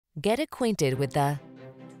Get acquainted with the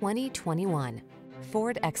 2021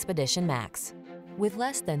 Ford Expedition Max. With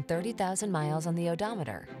less than 30,000 miles on the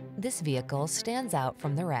odometer, this vehicle stands out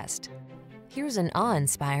from the rest. Here's an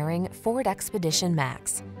awe-inspiring Ford Expedition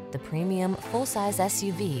Max, the premium full-size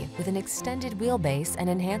SUV with an extended wheelbase and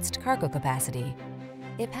enhanced cargo capacity.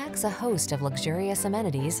 It packs a host of luxurious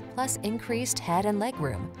amenities plus increased head and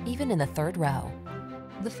legroom, even in the third row.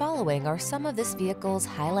 The following are some of this vehicle's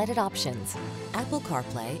highlighted options: Apple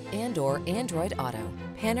CarPlay and/or Android Auto,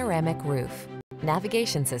 panoramic roof,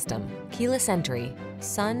 navigation system, keyless entry,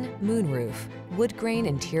 sun, moonroof, wood grain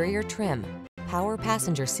interior trim, power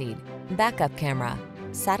passenger seat, backup camera,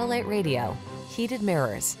 satellite radio, heated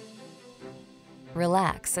mirrors.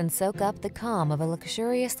 Relax and soak up the calm of a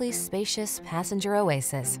luxuriously spacious passenger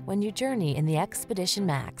oasis when you journey in the Expedition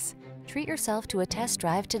Max. Treat yourself to a test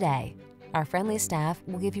drive today. Our friendly staff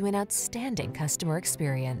will give you an outstanding customer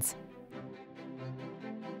experience.